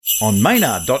on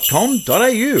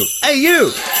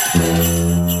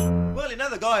maynard.com.au. Well, you know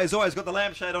the guy who's always got the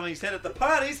lampshade on his head at the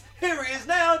parties? Here he is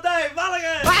now, Dave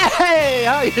Mulligan! Hey,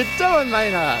 how you doing,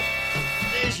 Maynard?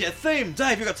 There's your theme.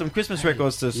 Dave, you've got some Christmas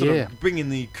records to sort of bring in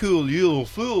the cool Yule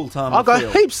fool time. I've got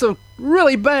heaps of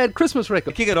really bad Christmas To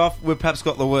records. kick it off, we've perhaps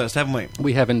got the worst, haven't we?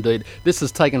 We have indeed. This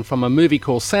is taken from a movie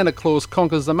called Santa Claus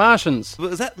Conquers the Martians.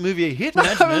 Was that movie a hit? No,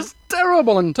 Imagine it was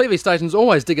terrible, and TV stations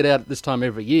always dig it out at this time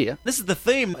every year. This is the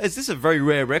theme. Is this a very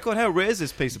rare record? How rare is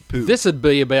this piece of poo? This would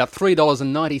be about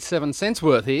 $3.97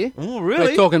 worth here. Oh, really?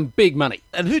 We're talking big money.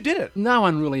 And who did it? No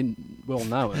one really well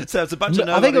knows. So it's a bunch of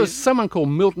I think it was nobodies someone called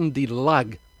Milton D.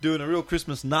 Lugg. doing a real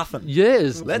Christmas nothing.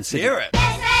 Yes. Let's hear it.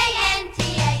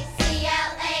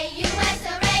 S-A-N-T-A-C-L-A-U-S,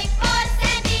 hooray for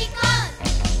Santa Claus.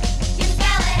 You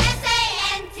spell it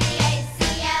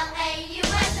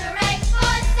S-A-N-T-A-C-L-A-U-S, hooray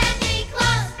for Santa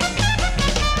Claus.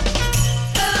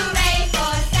 Hooray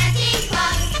for Santa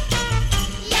Claus.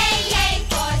 Yay, yay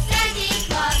for Santa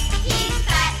Claus. He's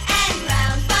fat and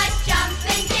round but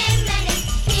jumping Jiminy.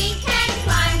 He can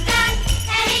climb down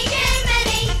any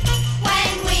chimney.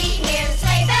 When we hear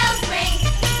sleigh bells ring,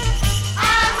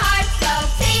 our hearts go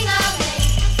ting-a-ling.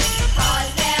 'Cause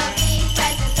there'll be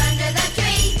presents under the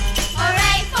tree.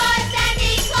 Hooray for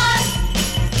Santa Claus.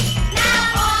 Now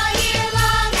all year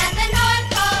long at the North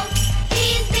Pole,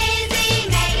 he's busy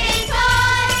making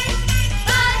toys.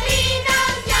 But he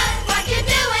knows just what you're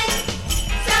doing,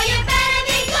 so you better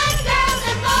be good girls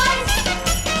and boys.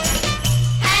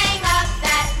 Hang up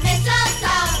that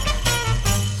mistletoe.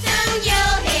 Soon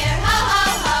you'll hear ho ho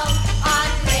ho. On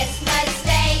Christmas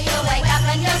Day you'll wake up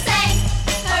and you'll say,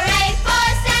 hooray for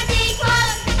Santa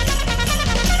Claus.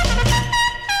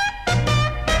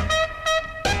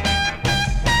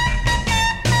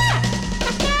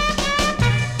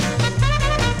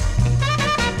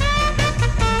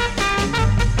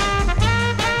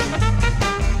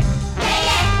 Yay,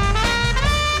 yay.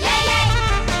 Yay, yay.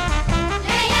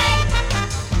 Yay, yay.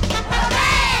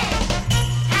 Hooray!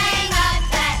 Hang up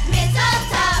that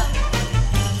mistletoe.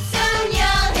 Soon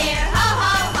you'll hear ho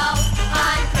ho ho.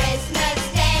 On Christmas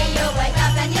Day you'll wake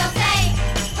up and you'll say,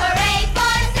 hooray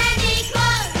for Santa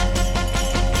Claus.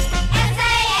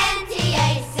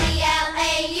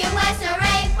 S-A-N-T-A-C-L-A-U-S,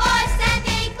 hooray for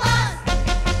Santa Claus.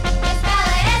 You spell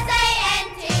it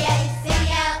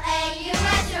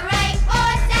S-A-N-T-A-C-L-A-U-S, hooray for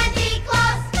Santa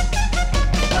Claus.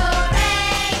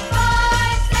 Hooray for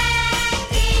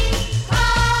Santa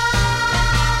Claus.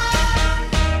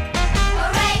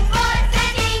 Hooray for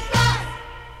Santa Claus.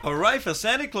 Hooray for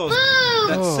Santa Claus.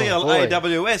 That's Oh,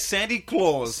 C-L-A-W-S, Santa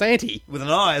Claus. Santy. With an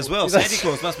I as well. That's- Santa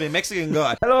Claus must be a Mexican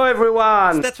guy. Hello,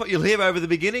 everyone. That's what you'll hear over the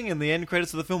beginning and the end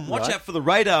credits of the film. Watch Right. out for the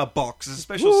radar box. There's a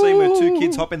special scene where two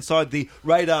kids hop inside the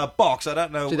radar box. I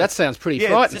don't know. Gee, that sounds pretty Yeah,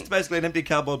 it's frightening. just basically an empty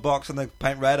cardboard box and they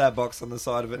paint radar box on the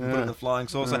side of it and put it in the flying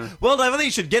saucer. Well, Dave, I think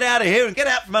you should get out of here and get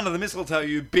out from under the mistletoe,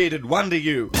 you bearded wonder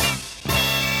you.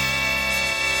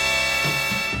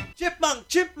 Chipmunk,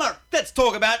 chipmunk. Let's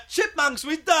talk about chipmunks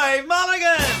with Dave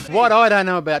Mulligan. What I don't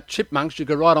know about chipmunks, you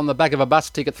could ride on the back of a bus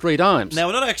ticket 3 times. Now,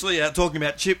 we're not actually talking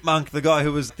about Chipmunk, the guy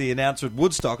who was the announcer at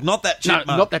Woodstock. Not that No,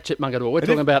 chipmunk. not that chipmunk at all. We're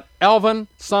talking about Alvin,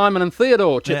 Simon and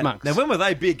Theodore chipmunks. Now, when were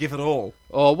they big, if at all?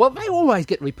 Oh, well, they always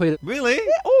get repeated. Really?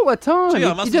 All the time. Gee, I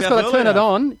you must just have got been to up turn early it enough.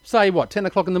 on. Say, 10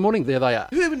 o'clock in the morning, there they are.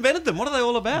 Who invented them? What are they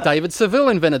all about? David Seville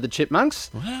invented the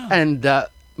chipmunks. Wow. And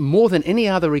more than any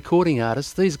other recording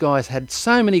artist, these guys had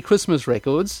so many Christmas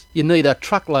records, you need a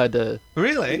truckload to...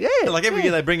 Really? Yeah, Like every yeah.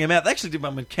 year they bring them out. They actually did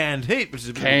one with Canned Heat, which is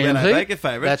a Canned Reno Heat. Baker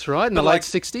favourite. That's right, in the But late like-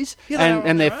 60s. Yeah, they were on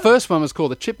and their their own. first one was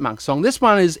called the Chipmunk Song. This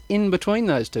one is in between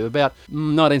those two, about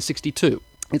 1962.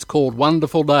 It's called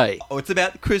Wonderful Day. Oh, it's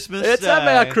about Christmas It's Day.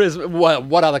 about Christmas. Well,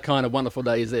 what other kind of wonderful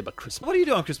day is there but Christmas? What do you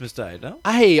do on Christmas Day, no?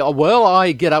 Hey, well,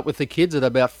 I get up with the kids at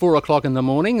about 4 o'clock in the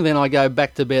morning, then I go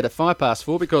back to bed at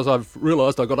 4:05 because I've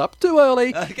realised I got up too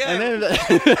early. Okay. And then,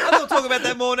 I'll talk about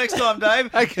that more next time,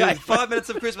 Dave. Okay. Here's 5 minutes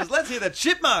of Christmas. Let's hear the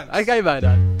Chipmunks. okay, mate.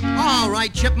 All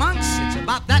right, chipmunks, it's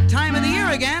about that time of the year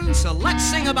again, so let's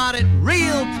sing about it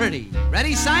real pretty.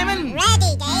 Ready, Simon?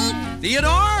 Ready, Dave.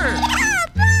 Theodore? Oh,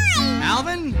 boy.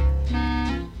 Alvin?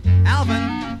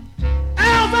 Alvin?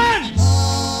 Alvin! It's a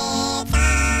wonderful day.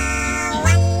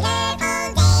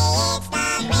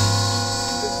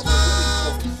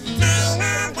 It's the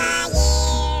greatest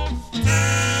time of the year.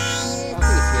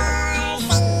 Time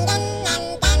for singing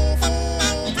and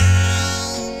dancing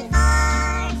and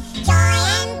time for joy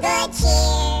and good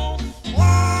cheer.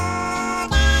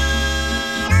 Look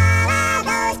at all of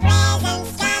those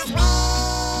presents just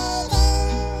waiting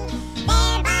there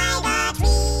by the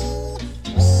tree.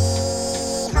 We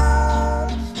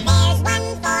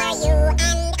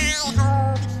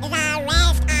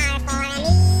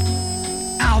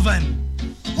Alvin.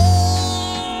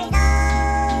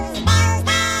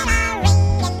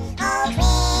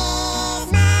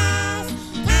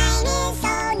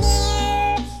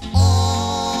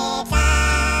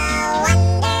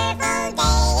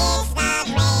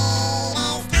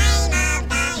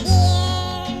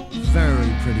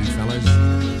 Very pretty, fellas.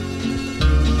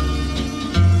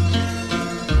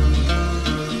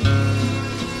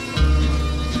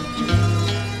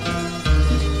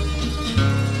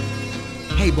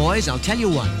 Hey, boys, I'll tell you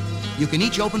what. You can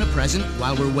each open a present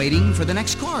while we're waiting for the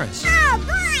next chorus. Oh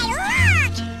boy,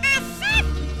 look! A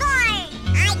surfboard!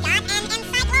 I got an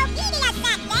encyclopedia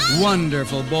set, Dave!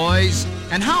 Wonderful, boys.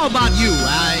 And how about you?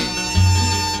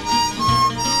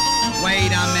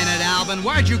 Wait a minute, Alvin.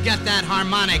 Where'd you get that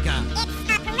harmonica? It's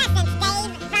a present,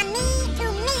 Dave, from me to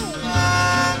me.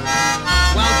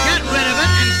 Well, get rid of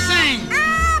it and sing.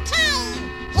 Okay!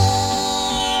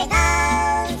 Hear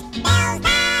those bells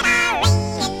that are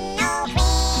ringing, oh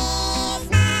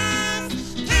Christmas, time is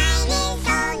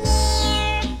so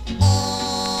near.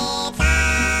 It's a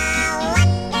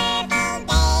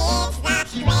wonderful day,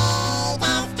 it's the greatest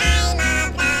time of the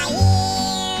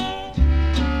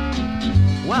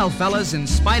year. Well, fellas, in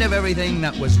spite of everything,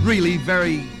 that was really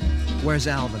very... Where's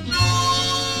Alvin?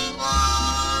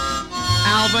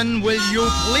 Alvin, will you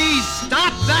please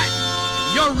stop that?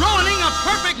 You're ruining a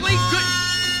perfectly good...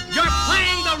 You're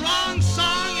playing the wrong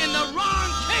song in the wrong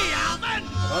key, Alvin!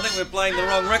 I think we're playing the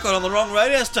wrong record on the wrong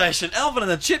radio station. Alvin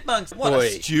and the Chipmunks. What Boy. a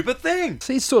stupid thing.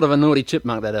 He's sort of a naughty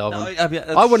chipmunk, that Alvin. No, I mean,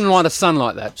 I wouldn't want a son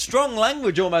like that. Strong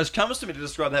language almost comes to me to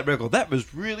describe that record. That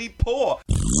was really poor.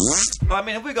 I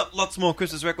mean, have we got lots more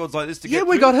Christmas records like this to get Yeah,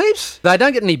 we through? got heaps. They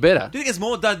don't get any better. Do you think there's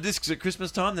more dud discs at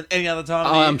Christmas time than any other time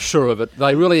of the I'm year? sure of it.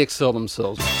 They really excel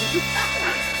themselves.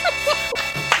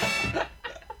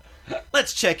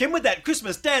 Let's check in with that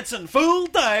Christmas dancing fool,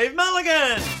 Dave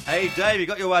Mulligan. Hey, Dave, you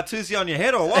got your Watusi on your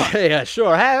head or what? Yeah,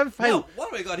 sure have. Hey, Well,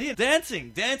 what have we got here?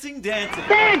 Dancing. Dancing!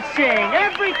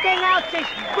 Everything else is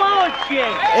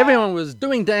bullshit! everyone was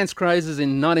doing dance crazes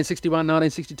in 1961,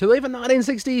 1962, even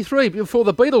 1963, before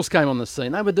the Beatles came on the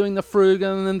scene. They were doing the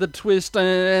Frugan and the Twist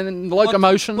and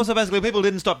Locomotion. Well, so basically people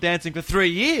didn't stop dancing for 3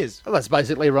 years. Well, that's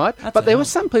basically right. That's But there a were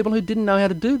some people who didn't know how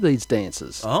to do these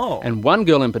dances. Oh. And one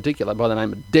girl in particular, by the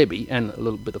name of Debbie, and a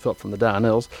little bit of help from the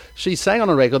Darnells, she sang on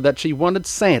a record that she wanted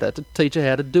Santa to teach her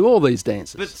how to do all these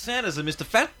dances. But Santa's a Mr.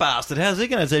 Fat Bastard. How's he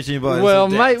going to teach anybody well,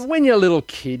 to mate, dance? when you're a little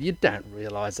kid, you don't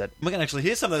realise that. We're going to actually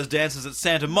hear some of those dances that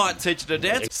Santa might teach you to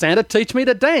dance. Santa, teach me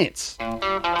to dance.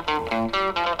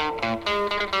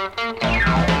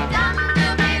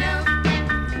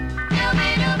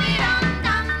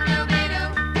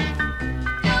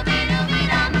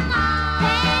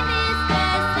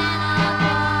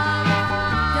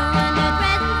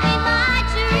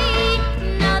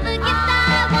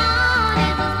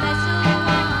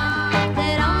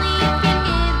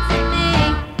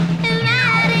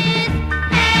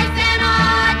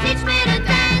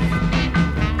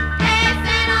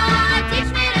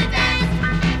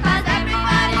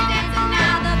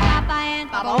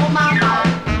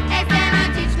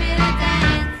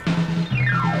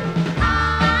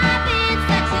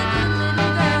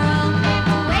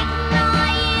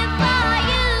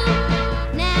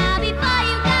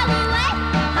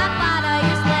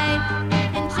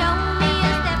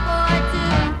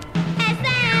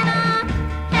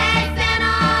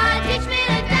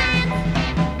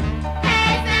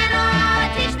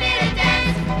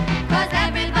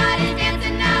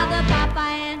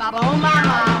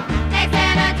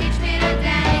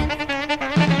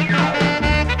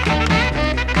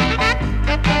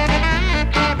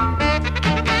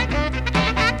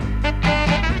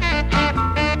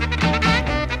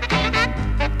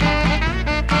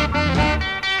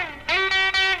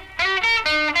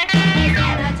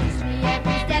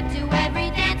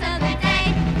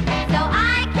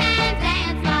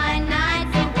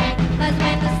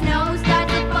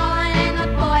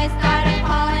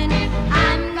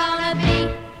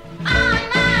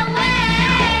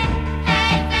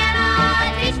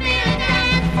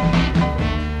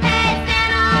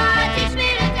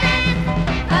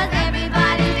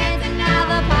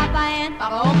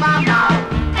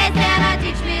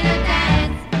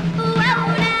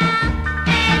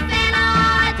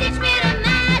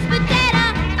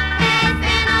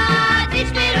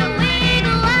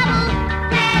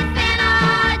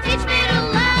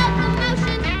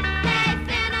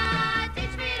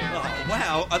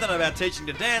 I don't know about teaching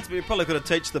to dance, but you probably could have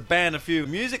taught the band a few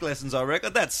music lessons, I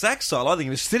reckon. That sax solo, I think he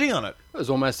was sitting on it. It was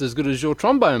almost as good as your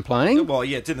trombone playing. Well,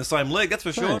 yeah, it's in the same league, that's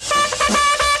for sure. Thanks.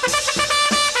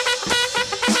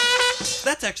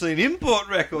 That's That's actually an import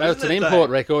record. That's isn't an it, import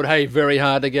Dave? record. Hey, very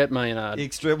hard to get, Maynard.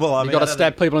 Well, I You've mean, got to I don't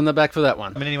stab think- people in the back for that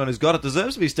one. I mean, anyone who's got it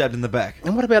deserves to be stabbed in the back.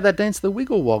 And what about that dance, the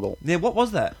Wiggle Woggle? Yeah, what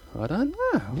was that? I don't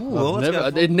know. well, let's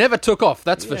go for- It never took off,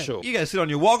 that's for Yeah. sure. You go sit on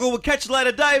your woggle. We'll catch you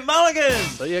later, Dave Mulligan.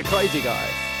 So you're a crazy guy.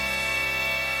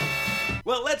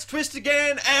 Well, let's twist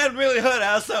again and really hurt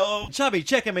ourselves. Chubby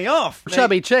checking me off.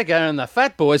 Chubby Checker and the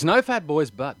Fat Boys. No Fat Boys,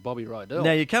 but Bobby Rydell.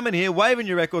 Now you come in here waving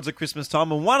your records at Christmas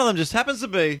time, and one of them just happens to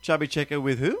be Chubby Checker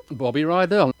with who? Bobby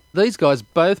Rydell. These guys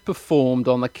both performed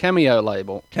on the Cameo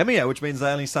label. Cameo, which means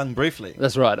they only sung briefly.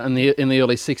 That's right, in the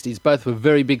early 60s. Both were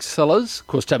very big sellers. Of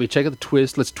course, Chubby Checker, the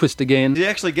Twist, Let's Twist Again. Did you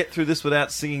actually get through this without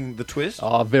singing the twist?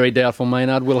 Oh, very doubtful,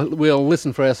 Maynard. We'll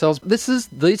listen for ourselves. This is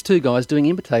these two guys doing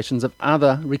imitations of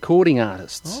other recording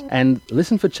artists. And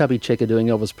listen for Chubby Checker doing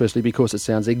Elvis Presley because it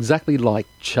sounds exactly like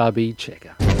Chubby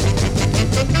Checker.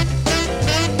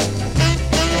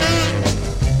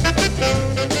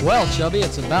 Well, Chubby,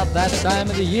 it's about that time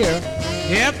of the year.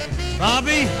 Yep,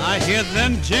 Bobby, I hear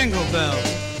them jingle bells.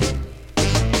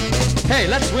 Hey,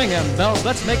 let's ring them bells.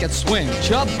 Let's make it swing.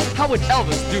 Chub, how would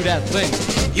Elvis do that thing?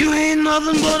 You ain't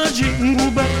nothing but a jingle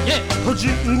bell. Yeah. A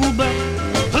jingle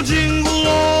bell. A jingle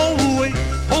all the way.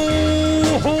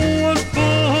 Oh, oh, what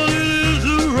fun it is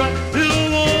to ride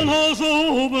in a one-horse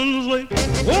open sleigh.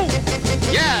 Whoa!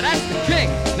 Yeah, that's the king.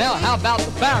 Now, how about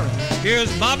the Baron?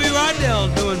 Here's Bobby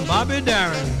Rydell doing Bobby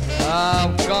Darin.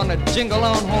 I'm gonna jingle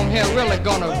on home here. Really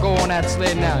gonna go on that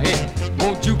sleigh now. Hey,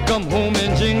 won't you come home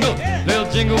and jingle?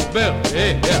 Little jingle bell.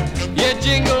 Hey, yeah. Yeah,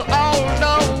 jingle all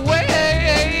the way.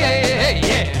 Hey,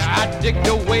 yeah. I dig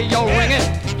the way you're ringing.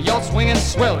 You're swinging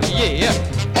swell. Yeah.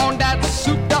 On that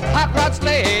souped up hot rod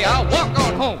sleigh, I'll walk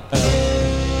on home.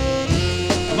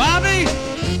 Bobby,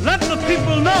 let the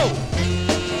people know.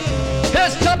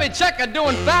 Here's Chubby Checker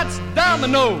doing Fats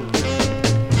Domino.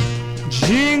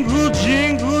 Jingle,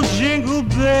 jingle, jingle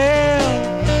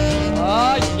bell.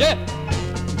 Ah, yeah.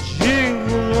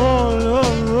 Jingle all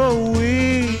the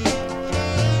way.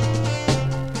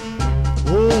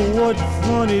 Oh, what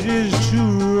fun it is to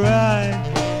ride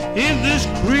in this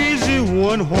crazy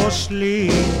one-horse sleigh.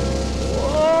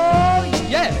 Oh,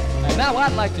 yeah. And now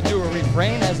I'd like to do a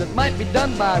refrain as it might be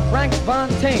done by Frank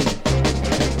Fontaine.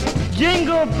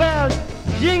 Jingle bells,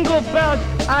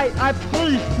 I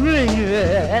pull the string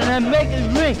and I make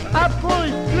it ring. I pull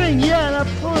the string, yeah, and I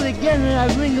pull it again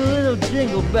and I ring a little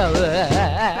jingle bell.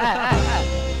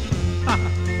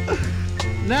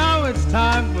 Now it's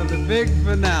time for the big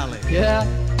finale. Yeah,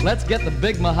 let's get the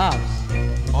big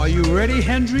Mahomes. Are you ready,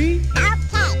 Hendry?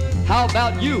 How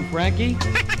about you, Frankie?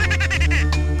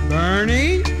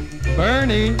 Bernie?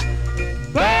 Bernie?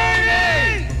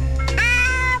 Bernie!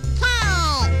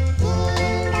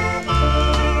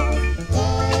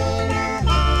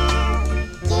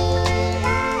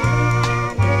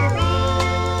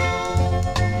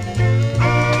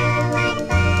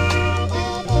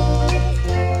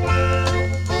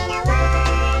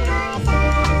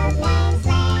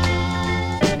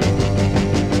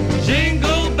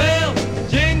 Jingle bell,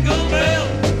 jingle bell,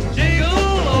 jingle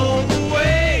all the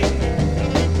way.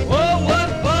 Oh, what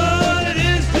fun it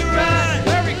is to ride.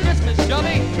 Merry Christmas,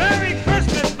 Chubby. Merry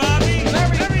Christmas, Bobby.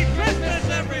 Merry Christmas,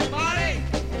 everybody.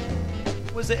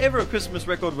 Was there ever a Christmas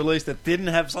record released that didn't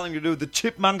have something to do with the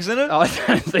Chipmunks in it? I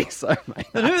don't think so, mate.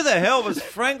 And who the hell was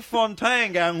Frank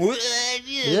Fontaine going,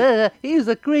 Yeah, he's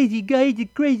a crazy guy, the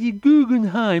crazy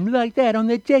Guggenheim, like that on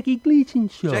the Jackie Gleason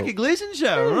show. Jackie Gleason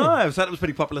show, right. So that was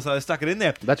pretty popular, so they stuck it in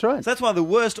there. That's right. So that's one of the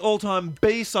worst all-time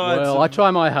B-sides. Well, I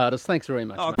try my hardest. Thanks very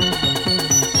much, Oh, mate.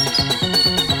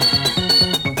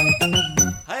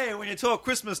 Hey, when you talk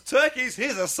Christmas turkeys,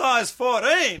 here's a size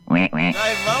 14.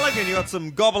 Dave Mulligan, you got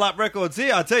some gobble-up records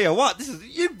here. I tell you what,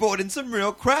 you've brought in some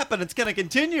real crap, and it's going to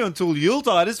continue until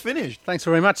Yuletide is finished. Thanks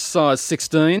very much, size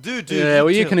 16. Dude, yeah,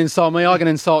 well, you can insult me, I can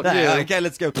insult you. Okay,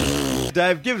 let's go.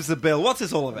 Dave, give us the bill. What's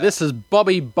this all about? This is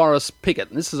Bobby Boris Pickett.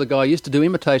 This is a guy who used to do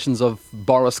imitations of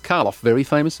Boris Karloff, very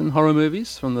famous in horror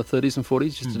movies from the 30s and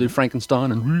 40s. Used to do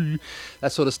Frankenstein and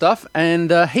that sort of stuff.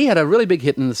 And he had a really big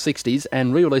hit in the 60s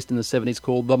and re-released in the 70s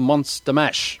called The Monster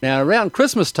Mash. Now, around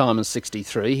Christmas time in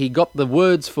 63, he got the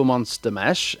words for Monster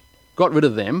Mash, got rid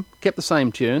of them, kept the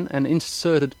same tune, and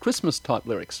inserted Christmas-type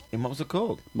lyrics. And what was it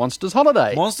called? Monsters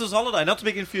Holiday. Monsters Holiday, not to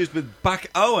be confused with Buck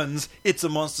Owens' It's a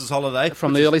Monsters Holiday.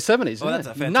 From the early 70s. Oh, isn't that's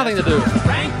it? a fantastic- Nothing to do with it.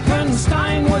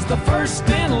 Frankenstein was the first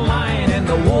in line, and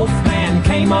the Wolfman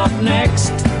came up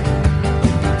next.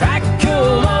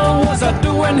 Dracula was a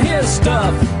doing his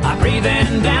stuff, a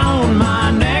breathing down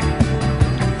my neck.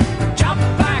 Chop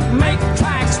back, make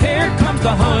tracks, here comes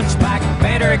the hunchback,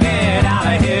 better get out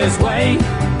of his way.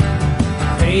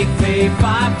 Fake, fake,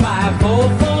 5, 5,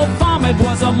 full of vomit. Yuletide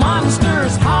was a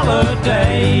monster's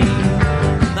holiday.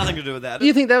 Nothing to do with that.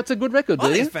 You think that's a good record, do I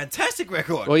think you? it's a fantastic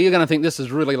record. Well, you're going to think this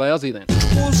is really lousy then.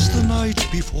 Was the night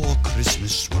before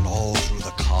Christmas when all through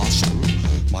the castle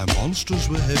my monsters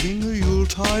were having a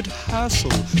Yuletide hassle.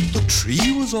 The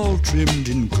tree was all trimmed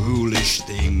in ghoulish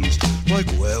things like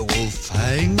werewolf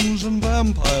fangs and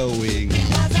vampire wings. It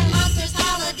was a monster's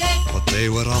holiday. But they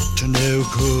were up to no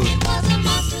good. It was a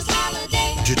monster's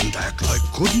holiday. Didn't act like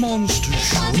good monsters It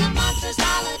was a should. monster's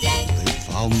holiday. They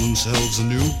found themselves a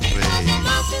new prey.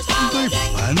 Monster's They holiday.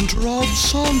 planned to rob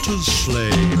Santa's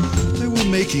sleigh. They were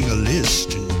making a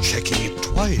list and checking it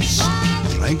twice.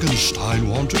 Frankenstein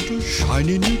wanted a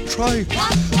shiny new trike,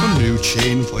 a new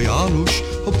chain for Janusz,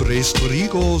 a brace for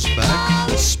Igor's back,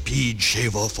 a speed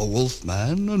shaver for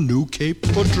Wolfman, a new cape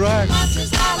for Drac. Monster's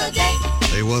holiday.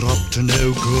 They were up to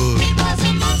no good. It was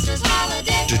a monster's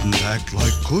holiday. Didn't act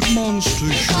like good monsters It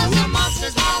was a should.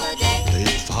 monster's holiday. They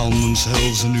found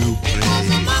themselves a new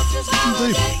prey. Monster's They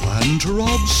holiday. planned to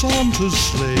rob Santa's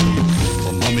sleigh.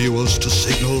 The mummy was to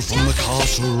signal from the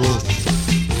castle roof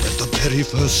at the very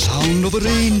first sound of a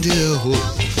reindeer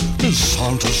hoof. As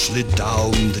Santa slid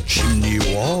down the chimney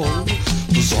wall,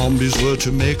 the zombies were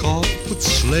to make off with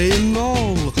sleigh and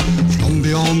all. From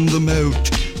beyond the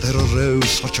moat there arose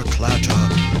such a clatter.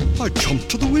 I jumped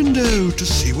to the window to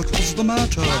see what was the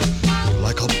matter.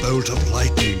 Like a bolt of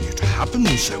lightning, it happened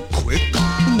so quick,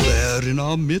 and there in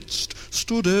our midst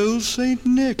stood old Saint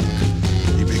Nick.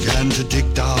 He began to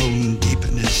dig down deep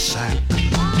in his sack,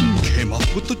 and came up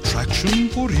with the traction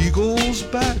for Igor's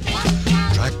back.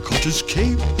 Drac cut his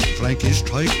cape, Frankie's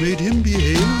trike made him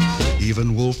behave.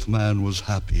 Even Wolfman was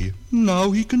happy, now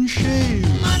he can shave.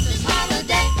 Monster's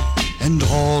holiday. And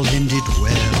all ended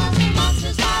well,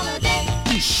 Monster's holiday.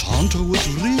 and Santa was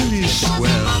really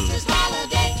swell. Monster's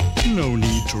holiday. No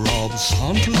need to rob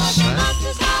Santa's sack.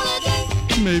 Monster's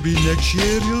holiday. Maybe next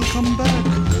year he'll come back.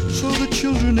 So the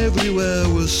children everywhere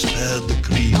were spared the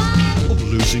grief of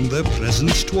losing their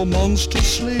presents to a monster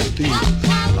slave thief.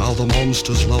 Now the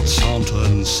monsters love Santa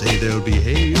and say they'll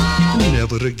behave, and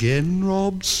never again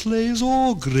rob sleighs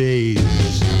or graves.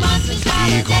 Monster's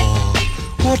holiday.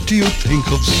 Igor, what do you think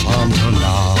of Santa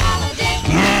now?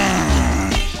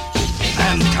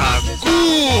 Santa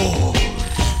good!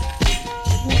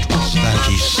 What was that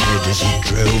he said as he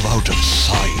drove out of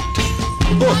sight?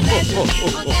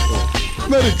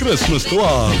 Merry Christmas to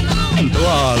all, and to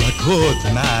all a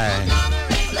good night.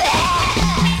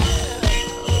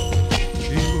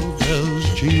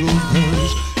 Jingle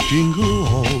bells, jingle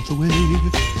all the way.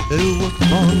 Oh, what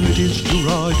fun it is to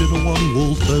ride in a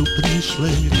one-wolf open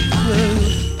sleigh.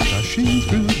 Well, dashing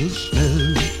through the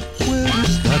snow, where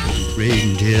is that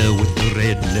reindeer with the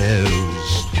red nose?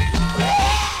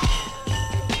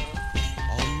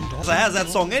 So how's that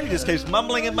song end? He just keeps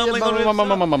mumbling and mumbling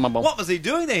on Well, What was he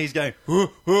doing there? He's going, huh,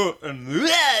 huh, and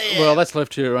that's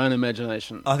left to your own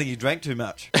imagination. I think he drank too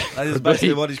much. That is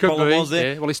basically what his Could problem be, was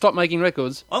there. yeah. Well, he stopped making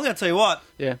records. I'm going to tell you what.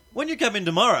 Yeah. When you come in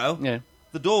tomorrow, Yeah.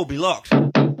 the door will be locked.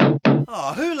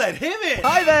 Oh, who let him in?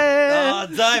 Hi there! Oh,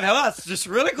 Dave, how are you? It's just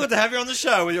really good to have you on the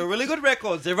show with your really good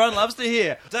records. Everyone loves to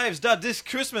hear. Dave's done this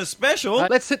Christmas special.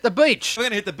 Let's hit the beach. We're going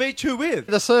to hit the beach. Who with?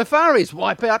 The Surfaris.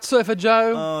 Wipe out Surfer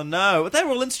Joe. Oh, no. They were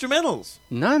all instrumentals.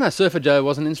 No, Surfer Joe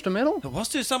wasn't instrumental. It was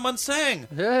too. Someone sang.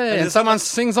 Yeah, and someone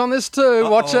sings on this too.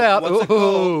 Watch out. What's it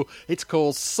called? It's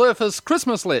called Surfer's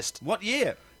Christmas List. What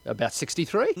year? About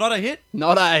 63. Not a hit?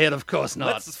 Not a hit, of course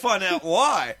not. Let's find out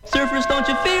why. Surfers, don't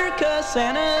you fear, 'cause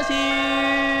Santa's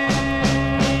here.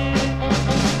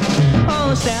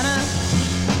 Oh, Santa,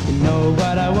 you know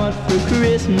what I want for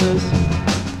Christmas.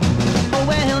 Oh,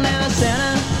 well, now,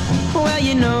 Santa, well,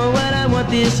 you know what I want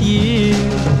this year.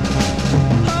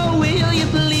 Oh, will you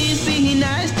please be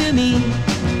nice to me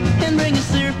and bring a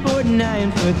surfboard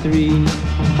 9 for 3?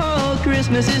 Oh,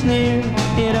 Christmas is near,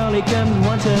 it only comes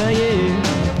once a year.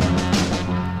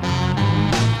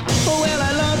 Oh, well,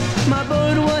 I lost my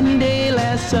boat one day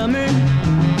last summer.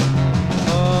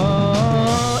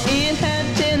 Oh, it had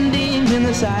 10 dings in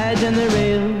the sides and the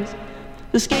rails.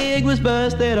 The skeg was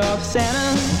busted off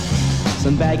Santa,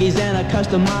 some baggies and a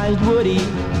customized woody.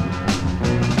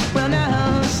 Well,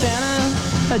 now,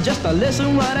 Santa, just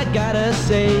listen what I gotta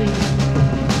say.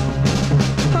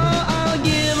 Oh, I'll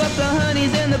give up the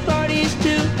honeys and the parties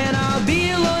too, and I'll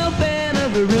be a loyal fan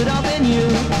of Rudolph and you.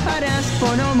 I'd ask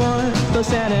for no more, so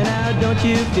Santa, now don't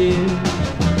you fear.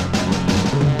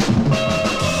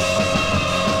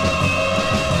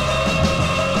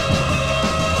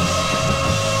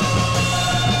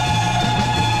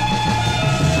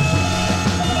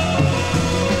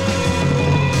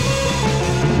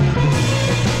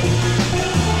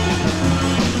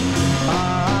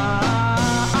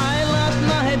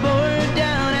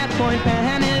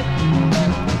 it.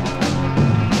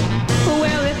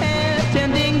 Well, it had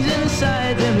 10 dings in the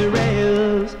sides and the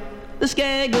rails. The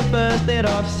skaggle busted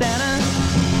off Santa.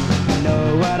 You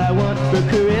know what I want for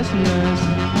Christmas.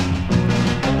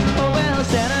 Oh, well,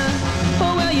 Santa.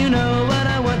 Oh, well, you know what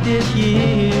I want this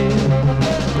year.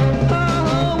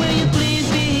 Oh, will you please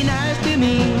be nice to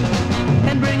me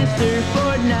and bring a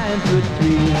surfboard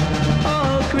 9'3".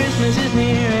 Oh, Christmas is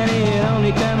near and it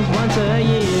only comes once a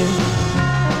year.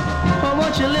 Oh,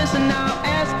 won't you listen now,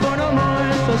 ask for no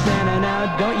more. So Santa,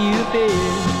 now don't you fear.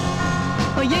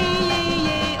 Oh,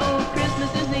 yeah, oh,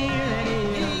 Christmas is near and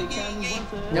it only comes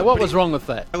once a year. Now, what was wrong with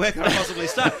that? Where can I possibly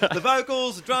start? The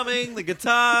vocals, the drumming, the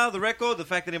guitar, the record, the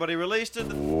fact that anybody released it.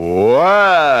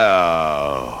 Wow.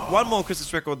 One more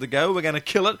Christmas record to go. We're going to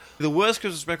kill it. The worst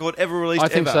Christmas record ever released I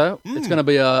think ever. so. It's going to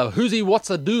be a Whoosy What's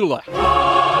a Doodler.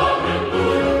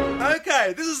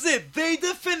 Okay, this is it. The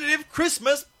definitive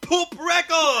Christmas poop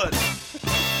record.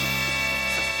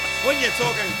 When you're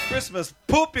talking Christmas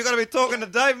poop, you've got to be talking to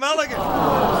Dave Mulligan.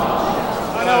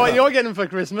 I know what you're getting for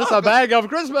Christmas, a bag of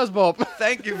Christmas pop.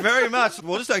 Thank you very much.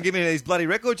 Well, just don't give me any of these bloody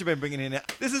records you've been bringing in now.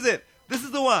 This is it. This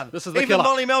is the one. This is the Even killer.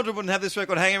 Molly Meldrum wouldn't have this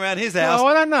record hanging around his house. Oh,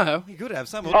 I don't know. He could have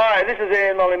some. Hi, this is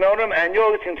Ian Molly Meldrum, and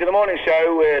you're listening to The Morning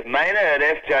Show with Maynard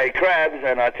FJ Krabs,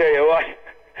 and I tell you what,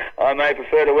 I may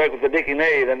prefer to work with the Dickie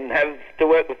Knee than have to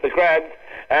work with the Krabs,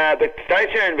 but stay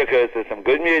tuned because there's some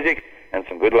good music and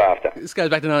some good laughter. This goes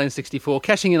back to 1964,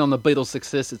 cashing in on the Beatles'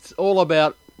 success. It's all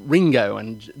about Ringo,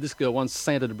 and this girl wants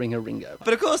Santa to bring her Ringo.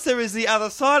 But of course there is the other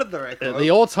side of the record.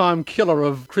 The all-time killer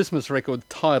of Christmas record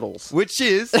titles. Which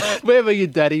is... Where were you,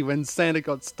 Daddy, when Santa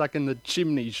got stuck in the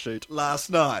chimney chute? Last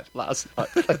night.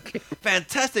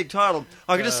 Fantastic title.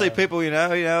 I can just see people, you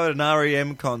know, at an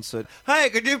REM concert. Hey,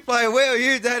 could you play Where Were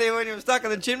You, Daddy, when you were stuck in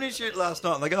the chimney chute last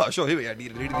night? And they go, oh, sure, here we go.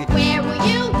 Where were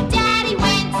you, Daddy,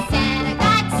 when Santa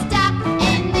got stuck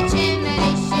in the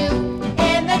chimney chute?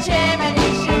 In the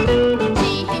chimney chute.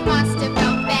 Gee, he must have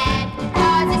felt bad,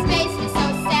 'cause his face was so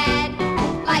sad,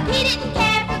 like he didn't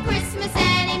care for Christmas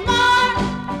anymore.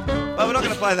 But we're not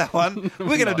going to play that one.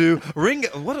 We're going to do Ringo.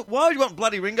 Why would you want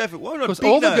bloody Ringo? Why would you want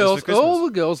Because Big Nose for Christmas? all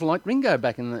the girls liked Ringo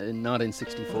back in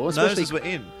 1964. Especially, Noses were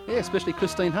in. Yeah, especially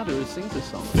Christine Hunter, who sings this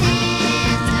song.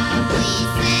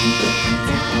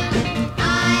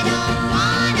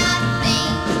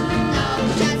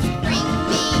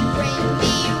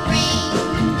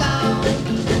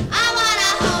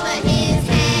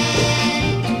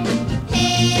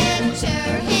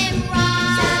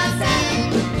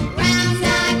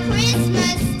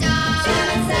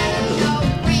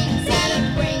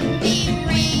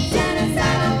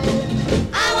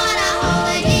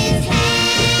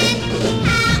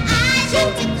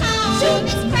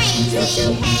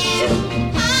 Crazy hair,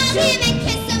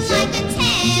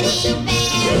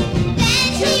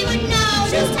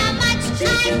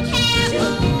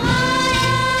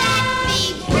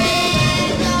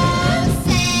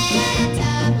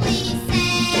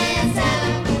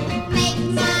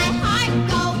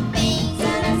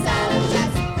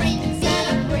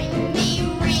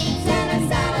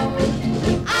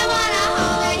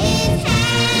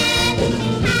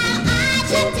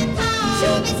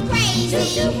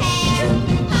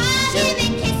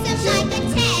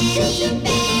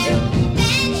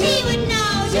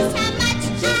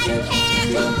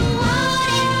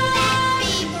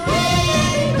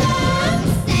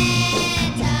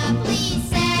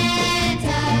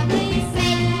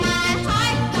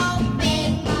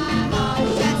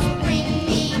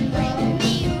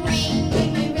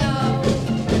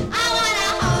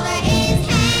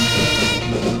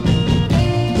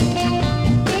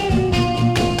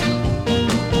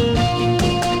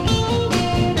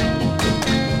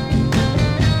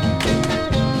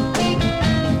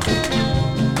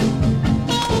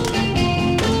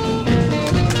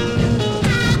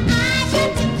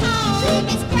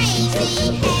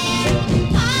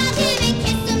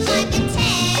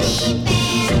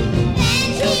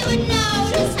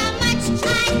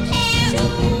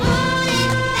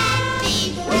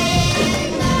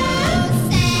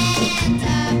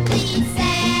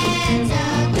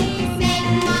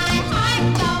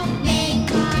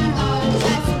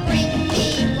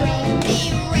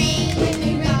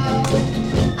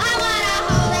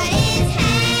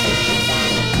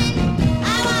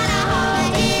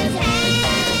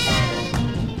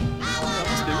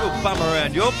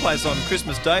 place on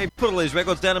Christmas Day, put all these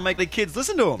records down and make the kids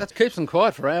listen to them. That keeps them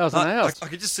quiet for hours and hours. I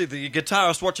could just see the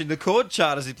guitarist watching the chord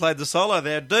chart as he played the solo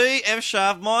there. D, F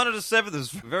sharp, minor to seventh. It was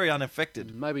very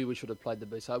unaffected. Maybe we should have played the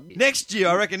B-side. Next year,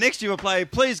 I reckon we'll play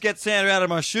Please Get Santa Out of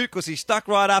My Chute because he stuck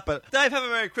right up it. Dave, have a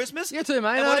Merry Christmas. You too,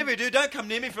 mate. And whatever you do, don't come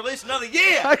near me for at least another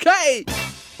year. Okay.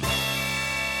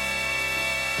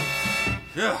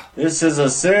 Yeah. This is a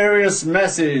serious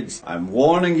message. I'm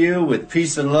warning you with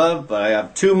peace and love, but I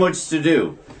have too much to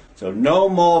do. So no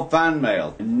more fan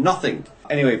mail. Nothing.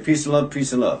 Anyway, peace and love,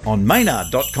 peace and love. On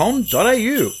maynard.com.au.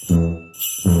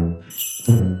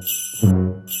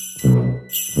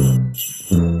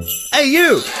 Hey,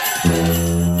 you!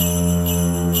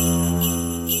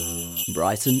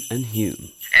 Bryson and Hume.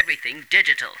 Everything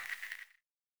digital.